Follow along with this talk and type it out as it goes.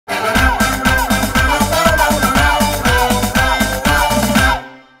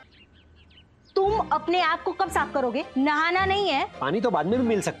Tap को कब साफ करोगे? नहाना नहीं है। पानी तो बाद में भी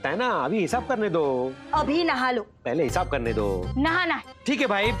मिल सकता है ना, अभी हिसाब करने दो। अभी नहा लो। पहले हिसाब करने दो। नहाना है। ठीक है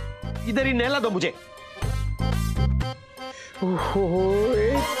भाई, इधर ही नहला दो मुझे।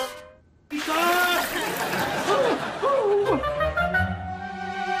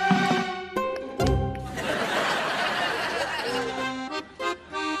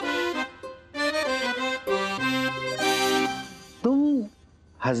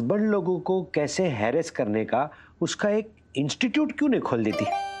 हस्बैंड लोगों को कैसे हैरेस करने का उसका एक इंस्टीट्यूट क्यों नहीं खोल देती?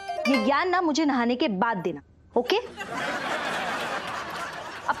 ये ज्ञान ना मुझे नहाने के बाद देना, ओके?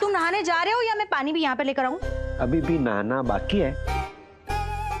 अब तुम नहाने जा रहे हो या मैं पानी भी यहाँ पे लेकर आऊं? अभी भी नहाना बाकी है।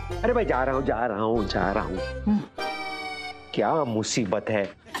 अरे भाई जा रहा हूँ। क्या मुसीबत है।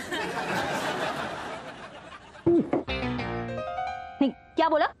 नहीं, क्या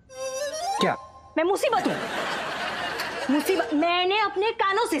बोला? क्या? मैं मुसीबत हूँ? मुसीबत? मैंने अपने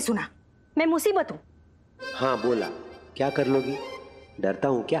कानों से सुना, मैं मुसीबत हूँ। हाँ बोला, क्या कर लोगी? डरता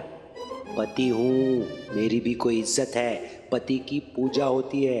हूँ क्या? पति हूँ, मेरी भी कोई इज्जत है, पति की पूजा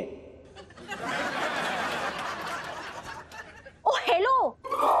होती है। ओ हेलो,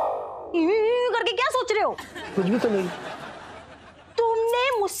 करके क्या सोच रहे हो? कुछ भी तो नहीं।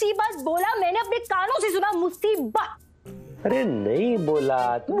 तुमने मुसीबत बोला, मैंने अपने कानों से सुना मुसीबत। अरे नहीं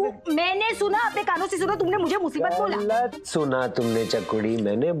बोला तुमने। मैंने सुना, अपने कानों से सुना, तुमने मुझे मुसीबत बोला। गलत सुना तुमने चकुड़ी,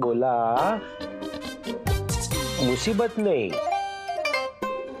 मैंने बोला मुसीबत नहीं,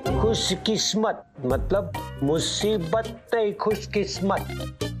 खुशकिस्मत, मतलब मुसीबत नहीं, खुशकिस्मत।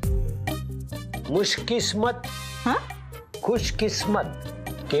 मुशकिस्मत। हाँ? खुशकिस्मत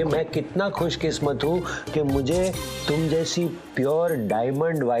कि मैं कितना खुशकिस्मत हूँ कि मुझे तुम जैसी प्योर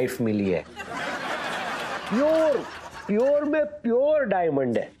डायमंड वाइफ मिली है। प्योर में प्योर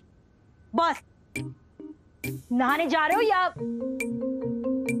डायमंड है। बस, नहाने जा रहे हो या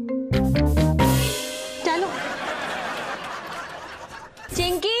चलो?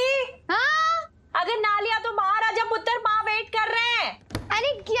 चिंकी, हाँ? अगर ना लिया तो बाहर आजा पुत्र, माँ वेट कर रहे हैं।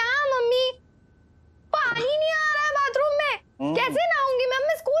 अरे क्या मम्मी, पानी नहीं आ रहा है बाथरूम में, कैसे नहाऊंगी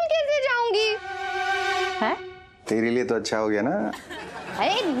मैं स्कूल कैसे जाऊंगी? है? तेरे लिए तो अच्छा हो गया ना।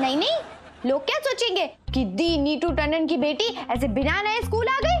 अरे नहीं, लोग क्या सोचेंगे कि दी नीटू टंडन की बेटी ऐसे बिना नए स्कूल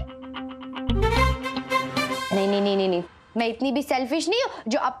आ गई? नहीं, मैं इतनी भी सेल्फिश नहीं हूँ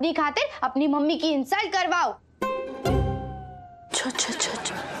जो अपनी खातिर अपनी मम्मी की इंसल्ट करवाओ।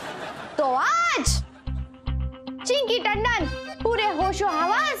 तो आज चिंकी टंडन पूरे होशो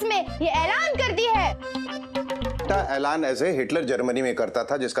हवास में ये ऐलान करती है। ऐलान ऐसे हिटलर जर्मनी में करता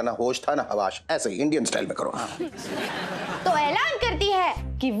था, जिसका ना होश था ना हवास, ऐसे ही इंडियन स्टाइल में करो। तो ऐलान करती है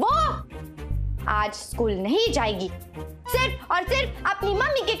कि वो आज स्कूल नहीं जाएगी, सिर्फ और सिर्फ अपनी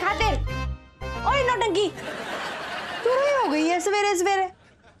मम्मी की खातिर। ओए नौटंकी, तू रोई हो गई है सवेरे सवेरे?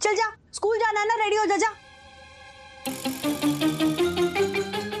 चल जा, स्कूल जाना है ना, रेडी हो जा।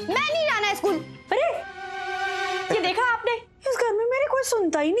 मैं नहीं जाना है स्कूल। अरे ये देखा आपने, इस घर में मेरी कोई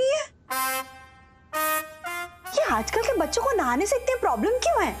सुनता ही नहीं है। ये आजकल के बच्चों को नहाने से इतनी प्रॉब्लम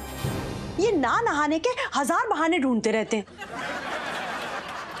क्यों है? ये ना नहाने के हजार बहाने ढूंढते रहते हैं।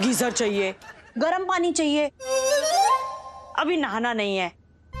 गीजर चाहिए, गर्म पानी चाहिए, अभी नहाना नहीं है,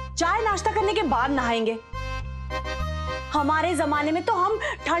 चाय नाश्ता करने के बाद नहाएंगे। हमारे जमाने में तो हम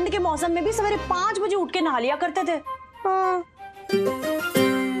ठंड के मौसम में भी सवेरे 5 बजे उठ के नहा लिया करते थे।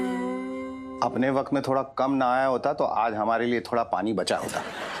 अपने वक्त में थोड़ा कम नहाया होता तो आज हमारे लिए थोड़ा पानी बचा होता।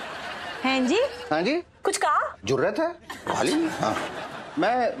 हैं जी? हाँ जी, कुछ कहा? जरूरत है खाली। हाँ,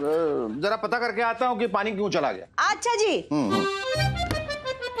 मैं जरा पता करके आता हूँ कि पानी क्यों चला गया। अच्छा जी।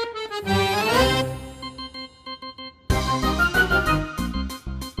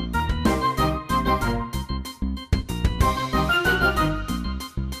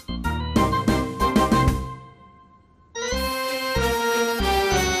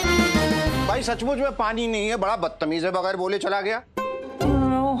 भाई सचमुच में पानी नहीं है, बड़ा बदतमीज है, बगैर बोले चला गया।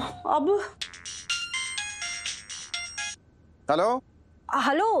 अब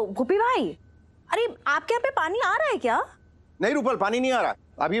हेलो भूपी भाई, अरे आपके यहाँ पे पानी आ रहा है क्या? नहीं रूपल, पानी नहीं आ रहा,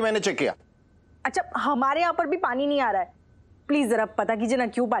 अभी मैंने चेक किया। अच्छा, हमारे यहाँ पर भी पानी नहीं आ रहा है, प्लीज जरा पता कीजिए ना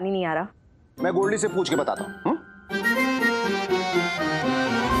क्यों पानी नहीं आ रहा। मैं गोल्डी से पूछ के बताता हूँ।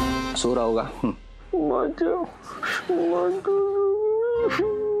 सो रहा होगा।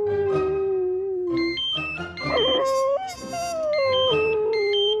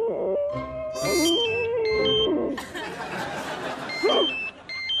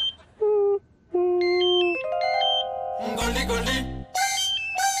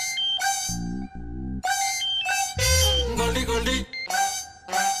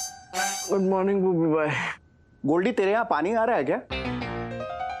 गुड मॉर्निंग भूपी भाई। गोल्डी, तेरे यहाँ पानी आ रहा है क्या?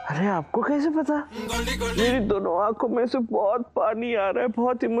 अरे आपको कैसे पता? मेरी दोनों आंखों में से बहुत पानी आ रहा है,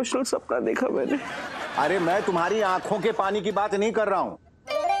 बहुत इमोशनल सपना देखा मैंने। अरे मैं तुम्हारी आंखों के पानी की बात नहीं कर रहा हूँ,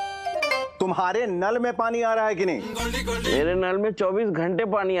 तुम्हारे नल में पानी आ रहा है कि नहीं? मेरे नल में 24 घंटे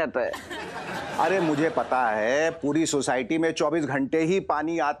पानी आता है। अरे मुझे पता है पूरी सोसाइटी में 24 घंटे ही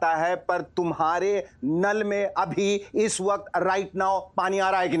पानी आता है, पर तुम्हारे नल में अभी इस वक्त राइट नाउ पानी आ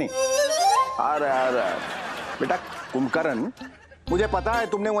रहा है कि नहीं? आ रहा है। बेटा कुंभकर्ण, मुझे पता है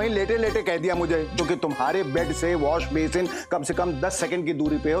तुमने वहीं लेटे लेटे कह दिया मुझे, क्योंकि तुम्हारे बेड से वॉश बेसिन कम से कम 10 सेकंड की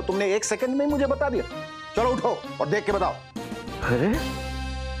दूरी पे हो। तुमने 1 सेकंड में ही मुझे बता दिया। चलो उठो और देख के बताओ। अरे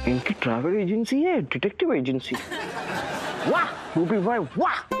इनकी ट्रैवल एजेंसी है, डिटेक्टिव एजेंसी। वाह भूपी भाई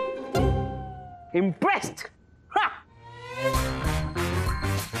वाह, इम्प्रेस्ड।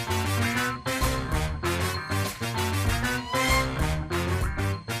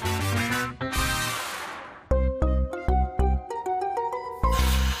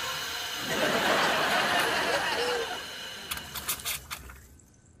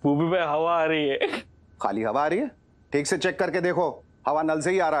 भूपी भाई हवा आ रही है। खाली हवा आ रही है? ठीक से चेक करके देखो, हवा नल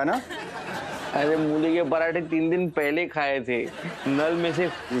से ही आ रहा है ना? अरे मूली के पराठे 3 दिन पहले खाए थे, नल में से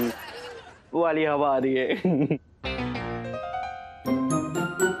वो वाली हवा आ रही है।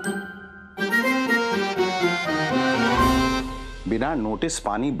 बिना नोटिस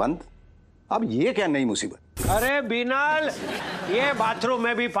पानी बंद, अब ये क्या नई मुसीबत? अरे बिनाल, ये बाथरूम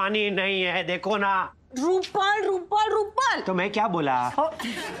में भी पानी नहीं है, देखो ना। रूपल रूपल रूपल, तो मैं क्या बोला?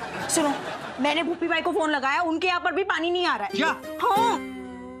 सुनो, मैंने भूपी भाई को फोन लगाया, उनके यहाँ पर भी पानी नहीं आ रहा है। क्या? हाँ।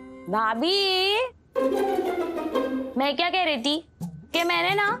 भाभी, मैं क्या कह रही थी कि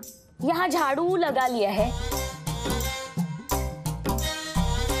मैंने ना यहाँ झाड़ू लगा लिया है।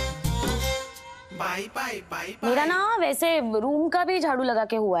 मेरा ना वैसे रूम का भी झाड़ू लगा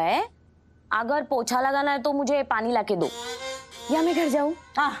के हुआ है। अगर पोछा लगाना है तो मुझे पानी लाके दो, या मैं घर जाऊं?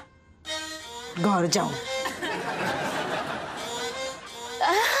 हाँ, घर जाऊं।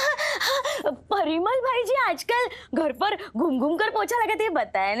 परिमल भाई जी आजकल घर पर घूम घूम कर पोछा लगाते हैं,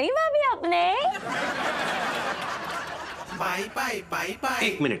 बताया नहीं भाभी आपने? Bye bye bye bye.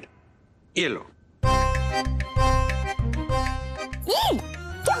 1 minute, ये लो।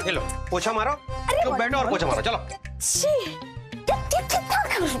 ये लो, पोछा मारो। तो बैठो और पोछा मारो, चलो।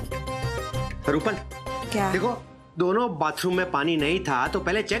 रूपल, क्या? देखो दोनों बाथरूम में पानी नहीं था, तो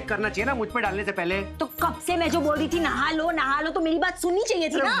पहले चेक करना चाहिए ना, मुझ पे डालने से पहले। तो कब से मैं जो बोल रही थी नहा लो तो मेरी बात सुननी चाहिए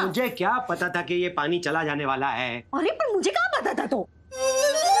थी ना। मुझे क्या पता था कि ये पानी चला जाने वाला है? अरे पर मुझे कहाँ पता था? तो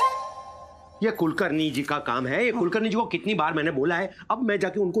ये कुलकर्णी जी का काम है। ये कुलकर्णी जी को कितनी बार मैंने बोला है, अब मैं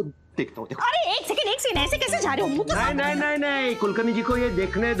जाके उनको देखता हूँ। अरे एक सेकंड ऐसे कैसे जा रहे हो? नहीं, कुलकर्णी जी को ये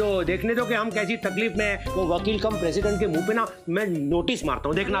देखने दो कि हम कैसी तकलीफ में हैं। वो वकील कम प्रेसिडेंट के मुंह पे ना मैं नोटिस मारता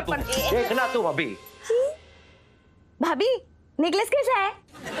हूँ, देखना तुम अभी। भाभी, नेकलेस कैसा है?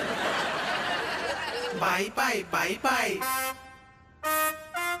 Bye bye bye bye.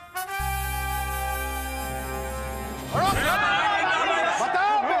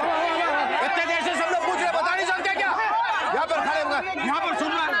 बताओ, इतने देर से सब लोग पूछ रहे, बता नहीं सकते क्या? यहाँ पर खड़े होकर, यहाँ पर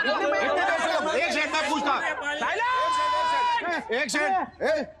सुन रहा है। इतने देर से एक सेकंड में पूछता। एक सेकंड,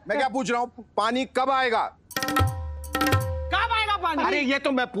 मैं क्या पूछ रहा हूँ? पानी कब आएगा? कब आएगा पानी? अरे ये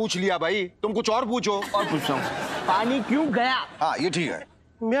तो मैं पूछ लिया भाई, तुम कुछ और पूछो। और पूछता हूँ, पानी क्यों गया? हाँ ये ठीक है।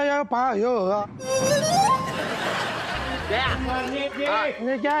 मैं यहाँ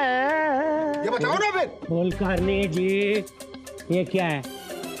ये क्या है? ये बताओ ना फिर। कुलकर्णी जी, ये क्या है?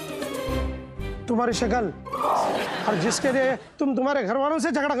 तुम्हारी शक्ल, और जिसके लिए तुम तुम्हारे घर वालों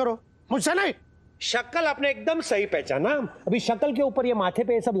से झगड़ा करो, मुझसे नहीं। शक्ल आपने एकदम सही पहचाना। अभी शक्ल के ऊपर ये माथे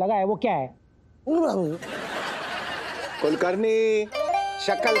पे ये सब लगा है, वो क्या है? कुलकर्णी,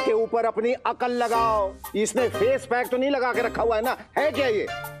 शक्ल के ऊपर अपनी अकल लगाओ। इसने फेस पैक तो नहीं लगा के रखा हुआ है ना? है क्या ये?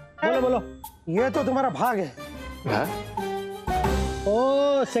 बोलो। ये तो तुम्हारा भाग है।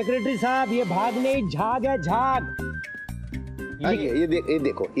 ओ सेक्रेटरी साहब, ये भाग नहीं, झाग है, झाग। ये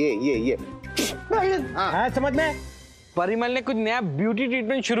देखो, ये हाँ, समझ में? परिमल ने कुछ नया ब्यूटी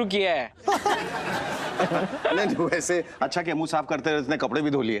ट्रीटमेंट शुरू किया है। नहीं, वैसे अच्छा कि मुंह साफ करते हुए इसने कपड़े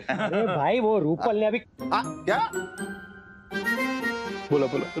भी धो लिए। अरे भाई, वो रूपल ने अभी क्या बोला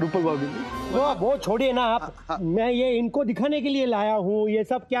रूपल भाभी। वो छोड़िए ना आप। मैं ये इनको दिखाने के लिए लाया हूँ। ये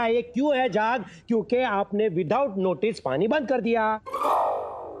सब क्या है, ये क्यों है झाग? क्योंकि आपने विदाउट नोटिस पानी बंद कर दिया।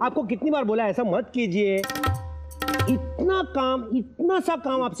 आपको कितनी बार बोला ऐसा मत कीजिए। इतना सा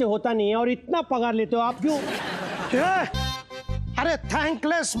काम आपसे होता नहीं है, और इतना पगार लेते हो आप, क्यों? अरे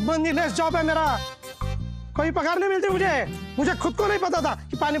थैंकलेस मनीलेस जॉब है मेरा, कोई पगार नहीं मिलती मुझे खुद को नहीं पता था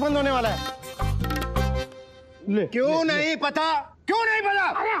कि पानी बंद होने वाला है। क्यों नहीं पता?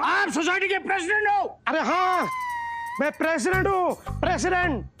 आप सोसाइटी के प्रेसिडेंट हो? अरे हाँ, मैं प्रेसिडेंट हूँ,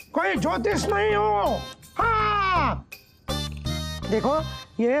 प्रेसिडेंट। कोई ज्योतिष नहीं हूँ। हाँ देखो,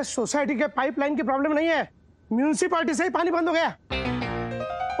 ये सोसाइटी के पाइपलाइन की प्रॉब्लम नहीं है, म्यूनिसिपैलिटी से ही पानी बंद हो गया,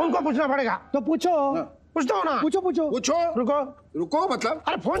 उनको पूछना पड़ेगा। तो पूछो। पूछता हूँ ना। पूछो। रुको रुको मतलब?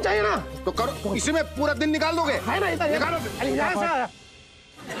 अरे फोन चाहिए ना तो करो, इसी में पूरा दिन निकाल दोगे? है ना इधर।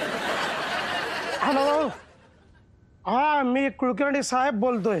 हॅलो, हा मी कुलकर्णी साहेब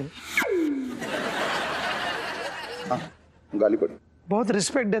बोलतोय। गाली पड़ी। बहुत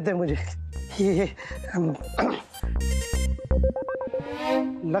रिस्पेक्ट देते हैं मुझे। ये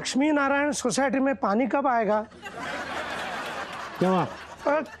लक्ष्मी नारायण सोसाइटी में पानी कब आएगा? क्या हुआ?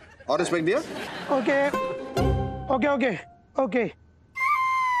 और रिस्पेक्ट दिया? Okay okay okay okay.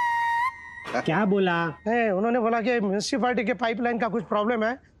 क्या बोला? नहीं, उन्होंने बोला कि म्यूनिसिपैलिटी के पाइपलाइन का कुछ प्रॉब्लम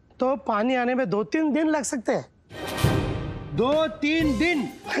है, तो पानी आने में 2-3 दिन लग सकते हैं। 2-3 दिन?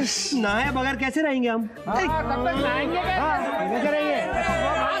 नहाए बगैर कैसे रहेंगे हम? तब तक नहाएंगे कैसे रहेंगे?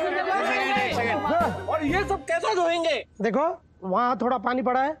 और ये सब कैसे धोएंगे? देखो वहाँ थोड़ा पानी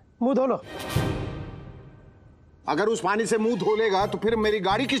पड़ा है, मुंह धो लो। अगर उस पानी से मुंह धो लेगा तो फिर मेरी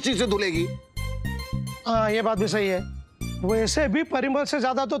गाड़ी किस चीज से धुलेगी? हाँ ये बात भी सही है, वैसे भी परिमल से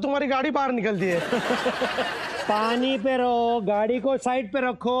ज्यादा तो तुम्हारी गाड़ी बाहर निकलती है। पानी पे रहो, गाड़ी को साइड पे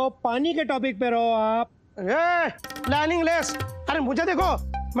रखो, पानी के टॉपिक पे रहो आप। Planning less. अरे मुझे देखो,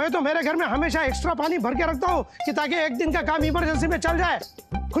 मैं तो मेरे घर में हमेशा एक्स्ट्रा पानी भर के रखता हूँ कि ताकि एक दिन का काम इमरजेंसी में चल जाए।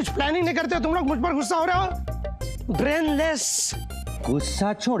 कुछ प्लानिंग नहीं करते तुम लोग, मुझ पर गुस्सा हो रहे हो। ब्रेनलेस।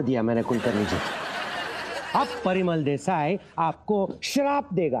 गुस्सा छोड़ दिया मैंने कुलकर्णी जी। अब परिमल देसाई आपको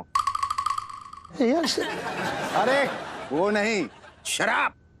श्राप देगा। अरे वो नहीं,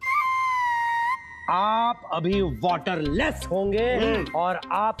 शराब। आप अभी वाटरलेस होंगे और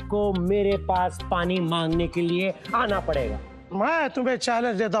आपको मेरे पास पानी मांगने के लिए आना पड़ेगा। मैं तुम्हें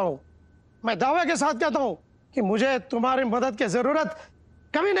चैलेंज देता हूँ, मैं दावे के साथ कहता हूँ कि मुझे तुम्हारी मदद की जरूरत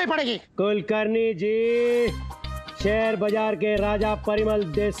कभी नहीं पड़ेगी। कुलकर्णी जी, शेयर बाजार के राजा परिमल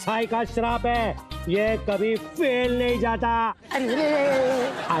देसाई का श्राप है, ये कभी फेल नहीं जाता।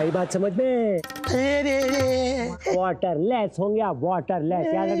 आई बात समझ में? वाटरलेस होंगे आप,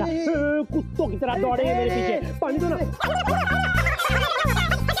 वाटरलेस। याद रखना, कुत्तों की तरह दौड़ेंगे मेरे पीछे। पानी दो ना।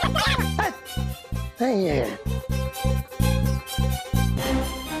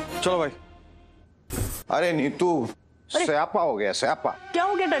 चलो भाई। अरे नीतू, स्यापा हो गया, स्यापा। क्या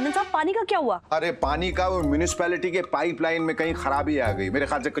हो गया टंडन साहब, पानी का क्या हुआ? अरे पानी का वो म्यूनिसिपैलिटी के पाइपलाइन में कहीं खराबी आ गई, मेरे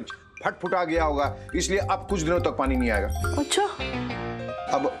ख्याल से कुछ फटा गया होगा, इसलिए अब कुछ दिनों तक पानी नहीं आएगा। अच्छा,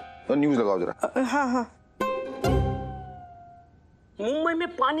 अब तो न्यूज़ लगाओ जरा। हाँ। मुंबई में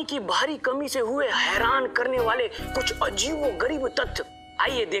पानी की भारी कमी से हुए हैरान करने वाले कुछ अजीबोगरीब तथ्य,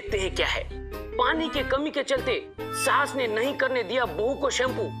 आइए देखते हैं क्या है। पानी की कमी के चलते सास ने नहीं करने दिया बहू को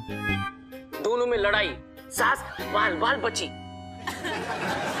शैम्पू, दोनों में लड़ाई, सास बाल बाल बची।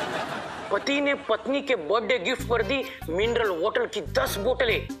 पति ने पत्नी के बर्थडे गिफ्ट पर दी मिनरल वाटर की 10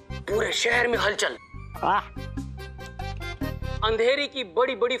 बोतलें, पूरे शहर में हलचल। अंधेरी की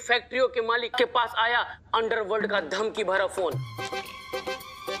बड़ी बड़ी फैक्ट्रियों के मालिक के पास आया अंडरवर्ल्ड का धमकी भरा फोन।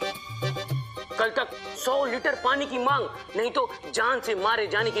 कल तक 100 लीटर पानी की मांग, नहीं तो जान से मारे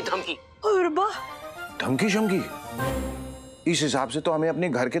जाने की धमकी। धमकी शमकी? इस हिसाब से तो हमें अपने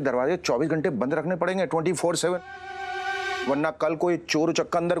घर के दरवाजे 24 घंटे बंद रखने पड़ेंगे, 24/7, वरना कल कोई चोर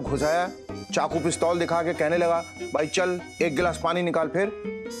चक्का अंदर घुस आया, चाकू पिस्तौल दिखा के कहने लगा, भाई चल 1 गिलास पानी निकाल। फिर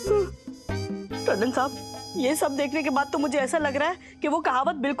टंडन साहब, ये सब देखने के बाद तो मुझे ऐसा लग रहा है कि वो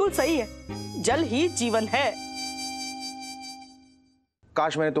कहावत बिल्कुल सही है, जल ही जीवन है।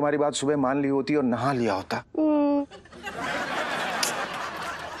 काश मैंने तुम्हारी बात सुबह मान ली होती और नहा लिया होता।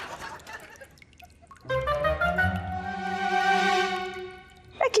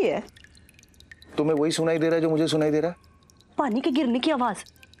 क्या है? तुम्हें वही सुनाई दे रहा है जो मुझे सुनाई दे रहा है? पानी के गिरने की आवाज।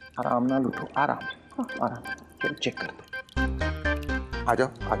 आराम ना लुटो, आराम चलो चेक कर दो। आ जाओ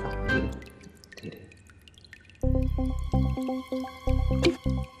धीरे।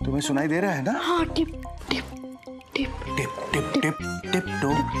 तुम्हें सुनाई दे रहा है ना? हाँ, tip tip tip tip tip tip tip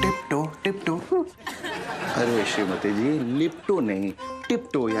to tip to. अरे श्रीमती जी, लिपटो नहीं,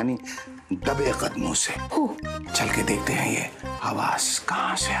 टिपटो, यानी दबे कदमों से। चल के देखते हैं ये आवाज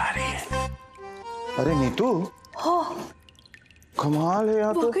कहाँ से आ रही है। अरे नीतू, कमाल है,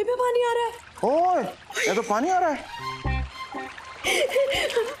 यहाँ तो वाकई में पानी आ रहा है। ओए, ये तो पानी आ रहा है।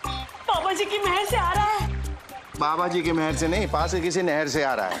 पापा जी की महर से आ रहा है। बाबा जी की महर से नहीं, पास से किसी नहर से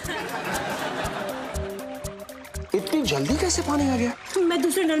आ रहा है। इतनी जल्दी कैसे पानी आ गया? मैं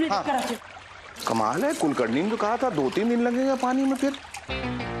दूसरे नल में चेक कराती हूँ। कमाल है, कुलकर्णी ने तो कहा था 2-3 दिन लगेगा पानी में। फिर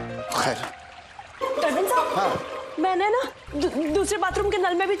खैर। टंडन साहब, हाँ। मैंने ना दूसरे बाथरूम के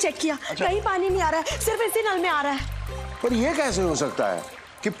नल में भी चेक किया। अच्छा। कहीं पानी नहीं आ रहा है, सिर्फ इसी नल में आ रहा है। पर ये कैसे हो सकता है?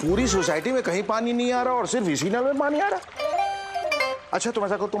 कि पूरी सोसाइटी में कहीं पानी नहीं आ रहा और सिर्फ इसी नल में पानी आ रहा। अच्छा तुम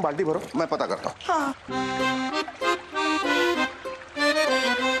ऐसा करो, तुम बाल्टी भरो, मैं पता करता हूँ। हाँ।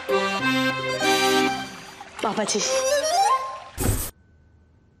 पापा जी।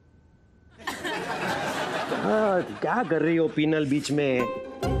 क्या कर रही हो पीनल बीच में?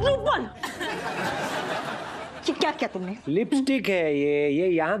 रूपन, ये क्या किया तुमने? लिपस्टिक है ये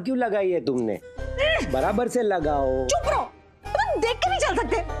यहाँ क्यों लगाई है तुमने? बराबर से लगाओ। चुप रहो, तुम देख के नहीं चल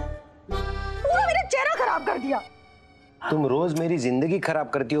सकते। पूरा मेरा चेहरा खराब कर दिया। तुम रोज मेरी जिंदगी खराब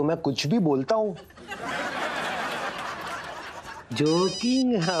करती हो, मैं कुछ भी बोलता हूँ।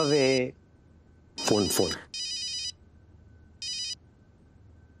 जोकिंग हवे। फोन।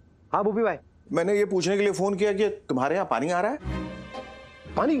 हाँ भूपी भाई, मैंने ये पूछने के लिए फोन किया कि तुम्हारे यहाँ पानी आ रहा है?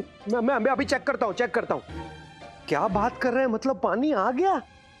 पानी? मैं अभी चेक करता हूँ। क्या बात कर रहे हैं, मतलब पानी आ गया?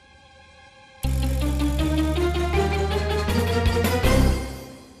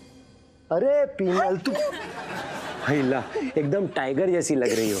 अरे पीनल तू हिला, एकदम टाइगर जैसी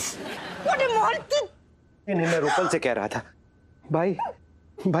लग रही हो। नहीं, मैं रूपल से कह रहा था। भाई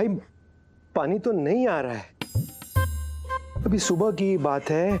पानी तो नहीं आ रहा है। अभी सुबह की बात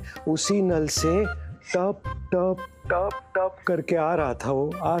है, उसी नल से टप टप टप टप करके आ रहा था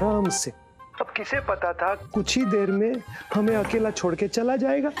वो आराम से। अब किसे पता था कुछ ही देर में हमें अकेला छोड़ के चला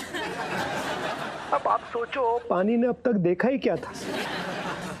जाएगा। अब आप सोचो, पानी ने अब तक देखा ही क्या था?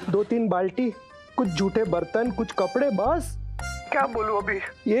 2-3 बाल्टी, कुछ जूठे बर्तन, कुछ कपड़े, बस। क्या बोलूं अभी,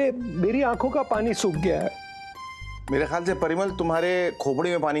 ये मेरी आंखों का पानी सूख गया है। मेरे ख्याल से परिमल तुम्हारे खोपड़ी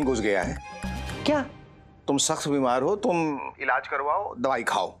में पानी घुस गया है। क्या? तुम सख्त बीमार हो, तुम इलाज करवाओ, दवाई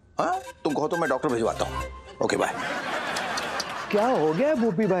खाओ। हाँ, तुम कहो तो मैं डॉक्टर भिजवाता हूँ। Okay bye. क्या हो गया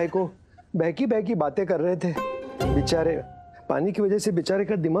भूपी भाई को? बहकी बातें कर रहे थे बेचारे, पानी की वजह से बेचारे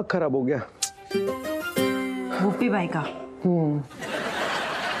का दिमाग खराब हो गया। भूपी भाई का।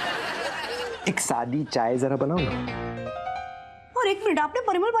 एक सादी चाय जरा बनाओ ना। और एक मिनट, आपने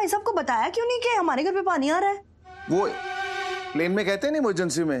परिमल भाई साहब को बताया क्यों नहीं कि हमारे घर पे पानी आ रहा है? वो प्लेन में कहते हैं ना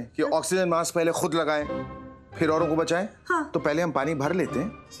इमरजेंसी में कि ऑक्सीजन मास्क पहले खुद लगाएं फिर औरों को बचाएं। हाँ। तो पहले हम पानी भर लेते हैं,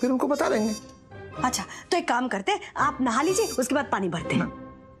 फिर उनको बता देंगे। अच्छा, तो एक काम करते हैं, आप नहा लीजिए, उसके बाद पानी भरते हैं।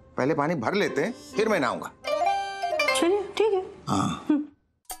 पहले पानी भर लेते हैं, फिर मैं नहाऊंगा। चलिए ठीक है। हाँ।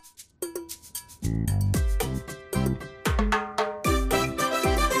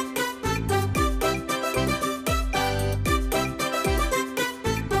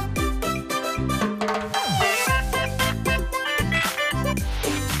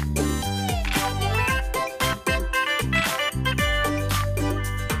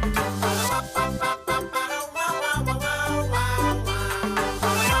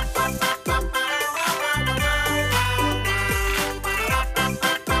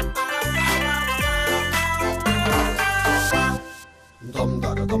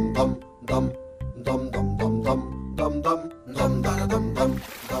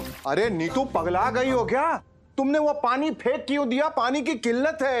 अरे नीतू, पगला गई हो क्या? तुमने वो पानी फेंक क्यों दिया? पानी की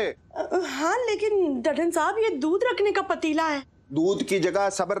किल्लत है। हाँ लेकिन डटन साहब, ये दूध रखने का पतीला है। दूध की जगह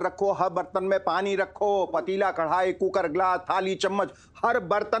सब्र रखो, हर बर्तन में पानी रखो। पतीला, कढ़ाई, कुकर, ग्लास, थाली, चम्मच, हर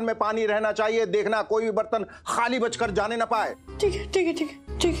बर्तन में पानी रहना चाहिए। देखना कोई भी बर्तन खाली बचकर जाने ना पाए। ठीक है ठीक है ठीक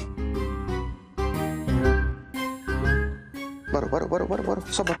है ठीक है। बरो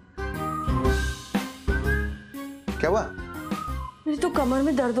सब्र। क्या हुआ? मेरी तो कमर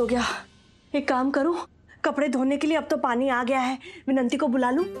में दर्द हो गया। एक काम करूं, कपड़े धोने के लिए अब तो पानी आ गया है, विनंती को बुला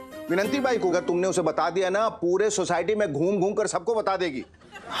लूं? विनंती बाई को अगर तुमने उसे बता दिया ना, पूरे सोसाइटी में घूम घूम कर सबको बता देगी।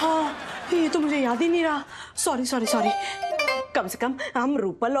 हाँ, ये तो मुझे याद ही नहीं रहा। सॉरी। कम से कम हम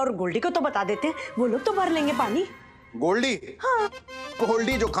रूपल और गोल्डी को तो बता देते हैं, वो लोग तो भर लेंगे पानी। गोल्डी? हाँ।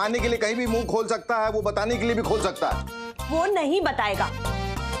 गोल्डी जो खाने के लिए कहीं भी मुंह खोल सकता है, वो बताने के लिए भी खोल सकता है। वो नहीं बताएगा।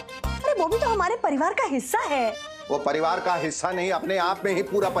 अरे वो भी तो हमारे परिवार का हिस्सा है। वो परिवार का हिस्सा नहीं, अपने आप में ही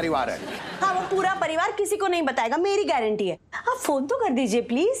पूरा परिवार है। हाँ, वो पूरा परिवार किसी को नहीं बताएगा, मेरी गारंटी है। आप फोन तो कर दीजिए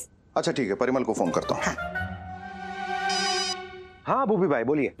प्लीज। अच्छा ठीक है, परिमल को फोन करता हूँ। हाँ भूपी भाई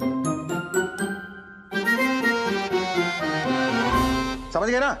बोलिए। समझ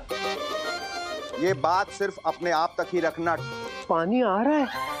गए ना? ये बात सिर्फ अपने आप तक ही रखना। पानी आ रहा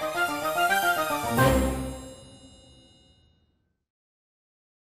है।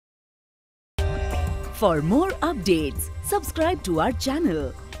 For more updates, subscribe to our channel,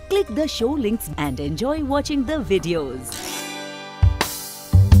 click the show links and enjoy watching the videos.